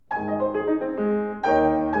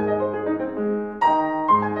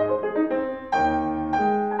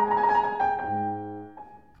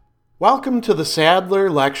Welcome to the Sadler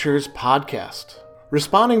Lectures podcast.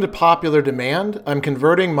 Responding to popular demand, I'm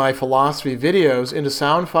converting my philosophy videos into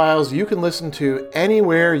sound files you can listen to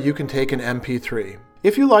anywhere you can take an MP3.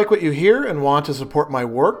 If you like what you hear and want to support my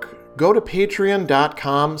work, go to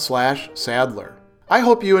patreon.com/Sadler. I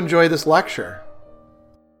hope you enjoy this lecture.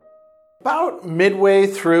 About midway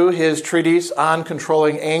through his treatise on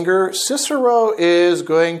controlling anger, Cicero is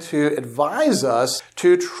going to advise us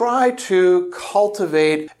to try to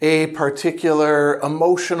cultivate a particular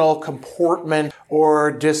emotional comportment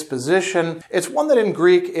or disposition. It's one that in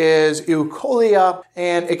Greek is eukolia,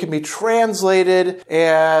 and it can be translated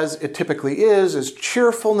as it typically is, as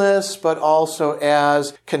cheerfulness, but also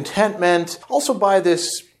as contentment. Also by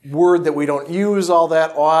this word that we don't use all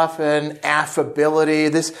that often, affability,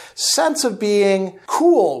 this sense of being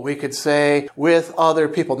cool, we could say, with other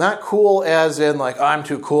people. Not cool as in like, I'm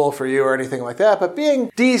too cool for you or anything like that, but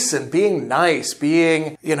being decent, being nice,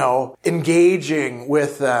 being, engaging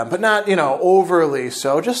with them, but not, overly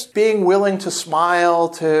so. Just being willing to smile,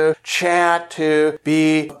 to chat, to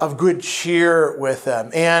be of good cheer with them.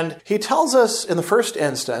 And he tells us in the first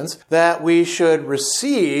instance that we should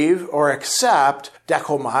receive or accept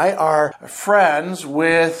dechomai, our friends,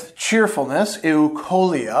 with cheerfulness,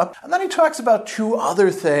 eukolia. And then he talks about two other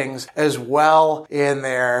things as well in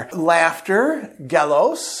there. Laughter,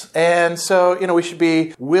 gelos. And so, we should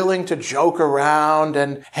be willing to joke around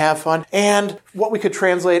and have fun. And what we could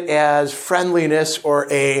translate as friendliness or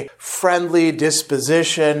a friendly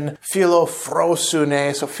disposition,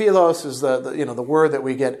 philophrosune. So philos is the word that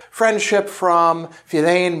we get friendship from.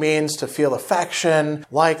 Philein means to feel affection,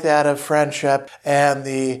 like that of friendship. And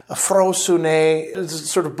the phrosune is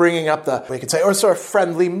sort of bringing up we could say, or sort of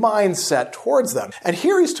friendly mindset towards them. And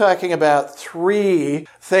here he's talking about three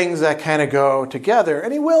things that kind of go together.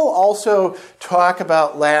 And he will also talk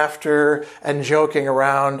about laughter and joking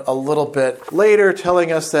around a little bit later,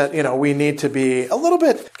 telling us that, we need to be a little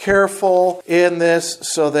bit careful in this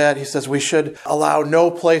so that he says we should allow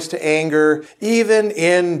no place to anger, even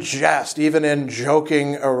in jest, even in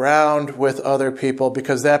joking around with other people,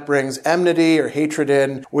 because that brings enmity or hatred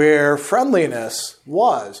in where friendliness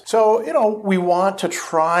was. So, we want to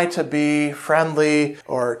try to be friendly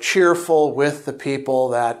or cheerful with the people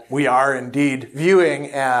that we are indeed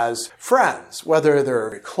viewing as friends, whether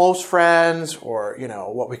they're close friends or,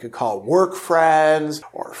 what we could call work friends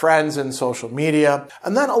or friends in social media.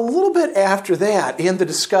 And then a little bit after that, in the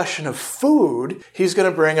discussion of food, he's going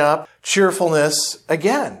to bring up cheerfulness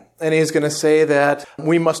again. And he's going to say that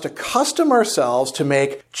we must accustom ourselves to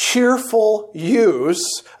make cheerful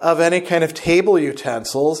use of any kind of table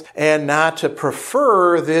utensils and not to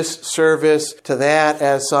prefer this service to that,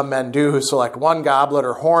 as some men do who select one goblet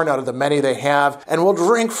or horn out of the many they have and will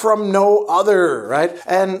drink from no other, right?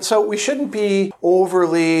 And so we shouldn't be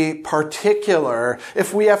overly particular.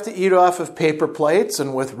 If we have to eat off of paper plates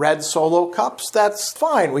and with red Solo cups, that's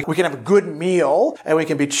fine. We can have a good meal and we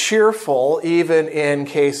can be cheerful even in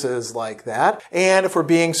cases like that. And if we're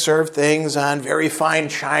being served things on very fine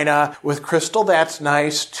china with crystal, that's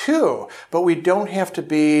nice too. But we don't have to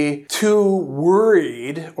be too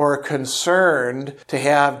worried or concerned to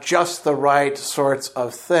have just the right sorts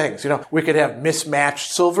of things. We could have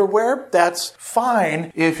mismatched silverware. That's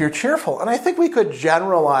fine if you're cheerful. And I think we could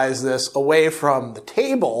generalize this away from the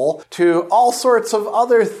table to all sorts of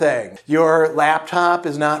other things. Your laptop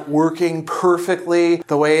is not working perfectly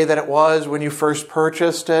the way that it was when you first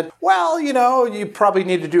purchased it. Well, you probably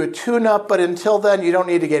need to do a tune-up, but until then, you don't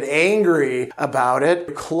need to get angry about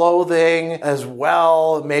it. Clothing as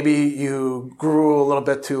well, maybe you grew a little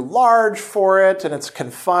bit too large for it and it's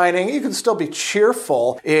confining. You can still be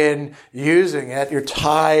cheerful in using it. Your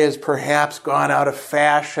tie has perhaps gone out of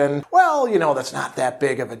fashion. Well, that's not that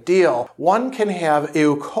big of a deal. One can have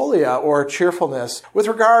eukolia or cheerfulness with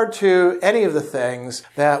regard to any of the things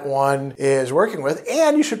that one is working with,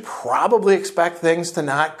 and you should probably expect things to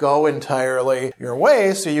not go entirely your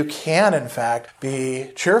way, so you can, in fact,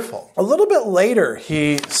 be cheerful. A little bit later,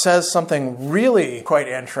 he says something really quite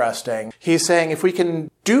interesting. He's saying if we can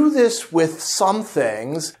do this with some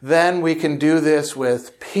things, then we can do this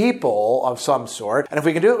with people of some sort. And if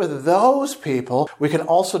we can do it with those people, we can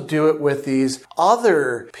also do it with these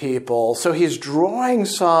other people. So he's drawing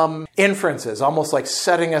some inferences, almost like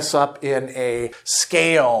setting us up in a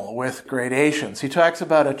scale with gradations. He talks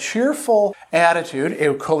about a cheerful attitude,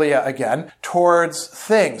 eukolia again, towards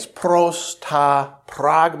things, pros ta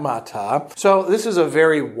pragmata. So this is a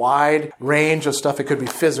very wide range of stuff. It could be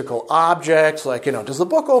physical objects, like, does the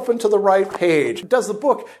book open to the right page? Does the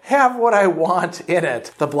book have what I want in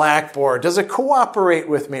it? The blackboard, does it cooperate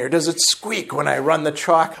with me, or does it squeak when I run the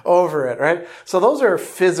chalk over it, right? So those are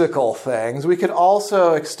physical things. We could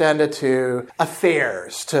also extend it to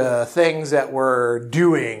affairs, to things that we're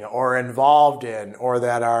doing or involved in or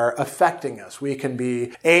that are affecting us. We can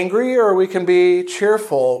be angry or we can be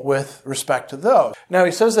cheerful with respect to those. Now,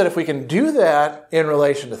 he says that if we can do that in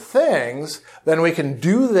relation to things, then we can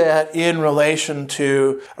do that in relation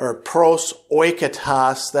to, or pros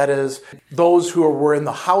oikotas, that is, those who we're in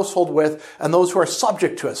the household with and those who are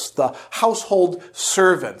subject to us, the household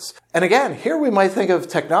servants. And again, here we might think of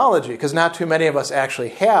technology, because not too many of us actually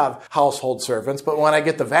have household servants. But when I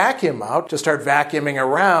get the vacuum out to start vacuuming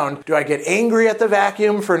around, do I get angry at the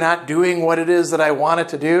vacuum for not doing what it is that I want it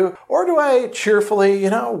to do? Or do I cheerfully,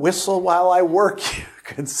 whistle while I work, you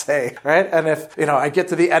could say, right? And if, I get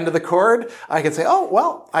to the end of the cord, I can say, oh,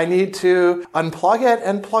 well, I need to unplug it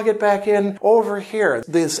and plug it back in over here.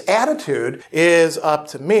 This attitude is up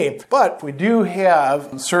to me. But if we do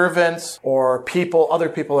have servants or other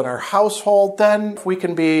people in our household, then we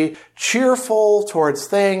can be cheerful towards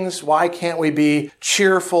things. Why can't we be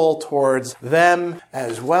cheerful towards them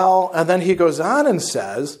as well? And then he goes on and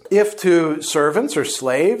says, if to servants or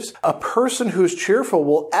slaves, a person who's cheerful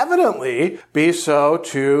will evidently be so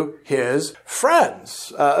to his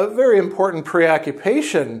friends. A very important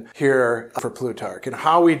preoccupation here for Plutarch and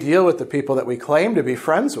how we deal with the people that we claim to be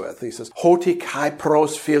friends with. He says, hoti kai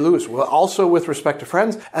pros philus, well, also with respect to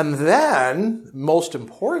friends. And then, most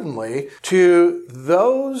importantly, to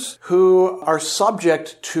those who are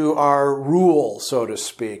subject to our rule, so to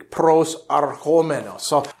speak. Pros archomenos.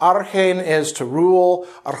 So archein is to rule.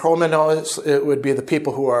 Archomenos, it would be the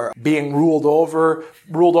people who are being ruled over.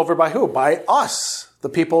 Ruled over by who? By us, the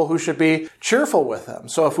people who should be cheerful with them.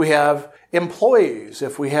 So if we have employees,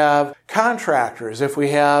 if we have contractors, if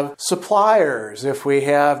we have suppliers, if we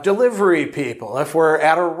have delivery people, if we're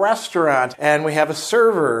at a restaurant and we have a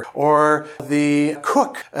server or the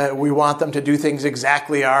cook, we want them to do things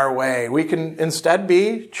exactly our way. We can instead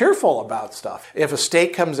be cheerful about stuff. If a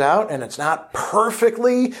steak comes out and it's not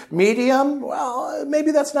perfectly medium, well,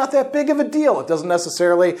 maybe that's not that big of a deal. It doesn't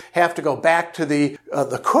necessarily have to go back to the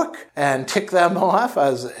cook and tick them off.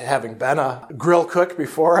 As having been a grill cook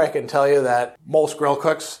before, I can tell you that most grill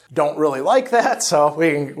cooks don't really like that, so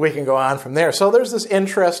we can go on from there. So there's this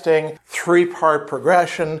interesting three-part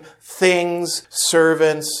progression: things,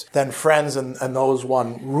 servants, then friends, and those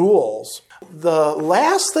one rules. The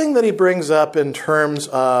last thing that he brings up in terms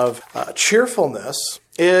of cheerfulness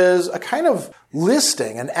is a kind of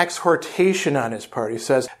listing, an exhortation on his part. He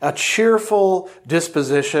says, a cheerful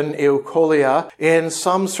disposition, eukolia, in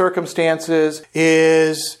some circumstances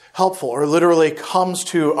is helpful, or literally comes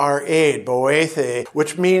to our aid, boethe,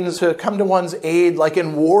 which means to come to one's aid like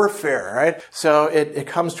in warfare, right? So it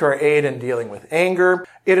comes to our aid in dealing with anger.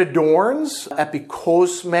 It adorns,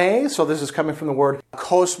 epikosme, so this is coming from the word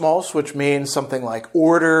kosmos, which means something like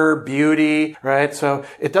order, beauty, right? So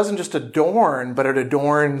it doesn't just adorn, but it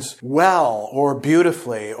adorns well or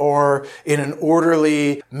beautifully or in an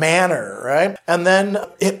orderly manner, right? And then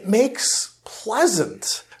it makes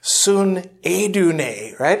pleasant. Sun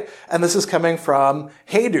edune, right? And this is coming from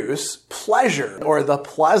hedus, pleasure, or the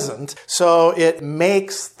pleasant. So it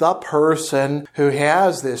makes the person who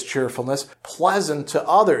has this cheerfulness pleasant to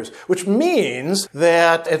others, which means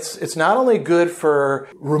that it's not only good for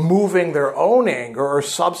removing their own anger or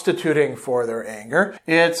substituting for their anger,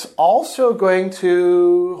 it's also going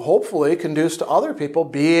to hopefully conduce to other people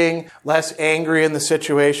being less angry in the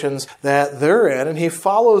situations that they're in. And he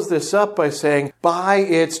follows this up by saying, by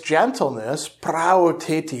its gentleness,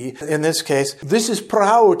 praoteti, in this case, this is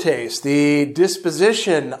praotes, the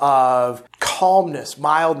disposition of calmness,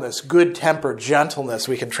 mildness, good temper, gentleness.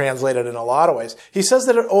 We can translate it in a lot of ways. He says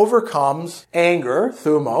that it overcomes anger,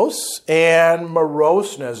 thumos, and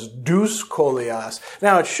moroseness, douskolias.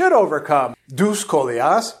 Now, it should overcome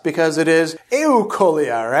douskolias because it is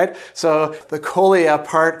eukolia, right? So the kolia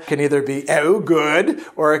part can either be eu, good,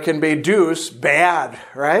 or it can be dous, bad,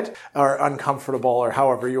 right? Or uncomfortable, or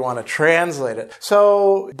however you want to translate it.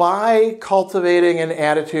 So by cultivating an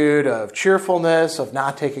attitude of cheerfulness, of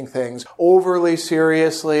not taking things overly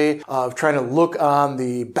seriously, of trying to look on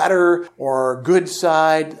the better or good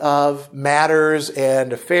side of matters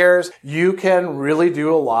and affairs, you can really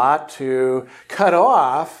do a lot to cut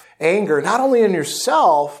off anger, not only in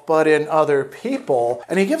yourself, but in other people.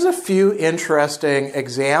 And he gives a few interesting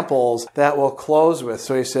examples that we'll close with.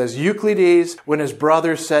 So he says, Euclides, when his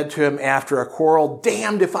brother said to him after a quarrel,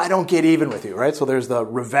 "Damned if I don't get even with you," right? So there's the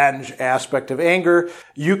revenge aspect of anger.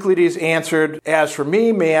 Euclides answered, "As for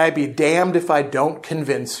me, may I be damned if I don't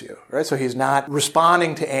convince you," right? So he's not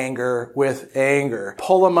responding to anger with anger.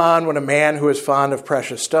 Polemon, when a man who is fond of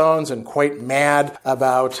precious stones and quite mad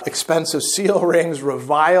about expensive seal rings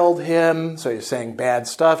reviled him, so he's saying bad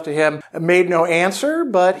stuff to him, made no answer,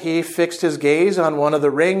 but he fixed his gaze on one of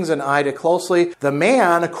the rings and eyed it closely. The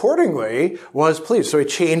man, accordingly, was pleased. So he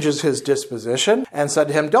changes his disposition and said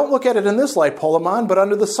to him, "Don't look at it in this light, Polemon, but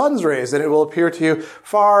under the sun's rays, and it will appear to you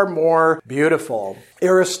far more beautiful."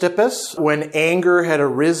 Aristippus, when anger had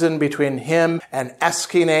arisen between him and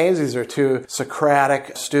Aeschines, these are two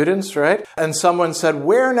Socratic students, right? And someone said,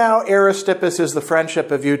 "Where now, Aristippus, is the friendship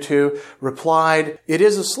of you two?" Replied, "It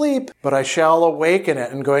is asleep, but I shall awaken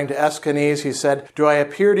it." And going to Aeschines, he said, "Do I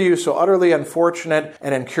appear to you so utterly unfortunate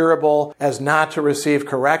and incurable as not to receive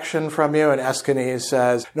correction from you?" And Aeschines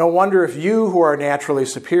says, "No wonder if you, who are naturally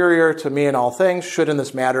superior to me in all things, should in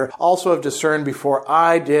this matter also have discerned before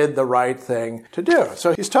I did the right thing to do."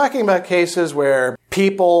 So he's talking about cases where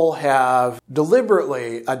people have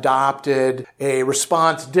deliberately adopted a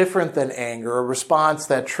response different than anger, a response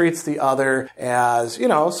that treats the other as,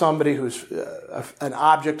 somebody who's an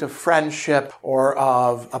object of friendship or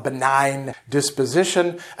of a benign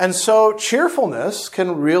disposition. And so cheerfulness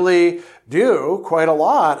can really do quite a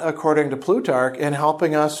lot, according to Plutarch, in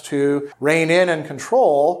helping us to rein in and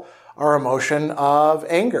control our emotion of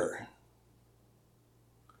anger.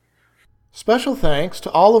 Special thanks to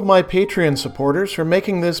all of my Patreon supporters for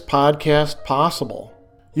making this podcast possible.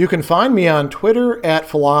 You can find me on Twitter at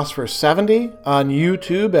Philosopher70, on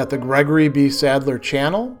YouTube at the Gregory B. Sadler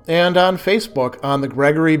channel, and on Facebook on the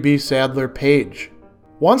Gregory B. Sadler page.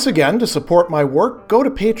 Once again, to support my work, go to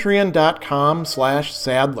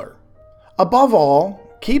patreon.com/Sadler. Above all,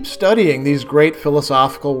 keep studying these great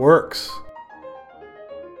philosophical works.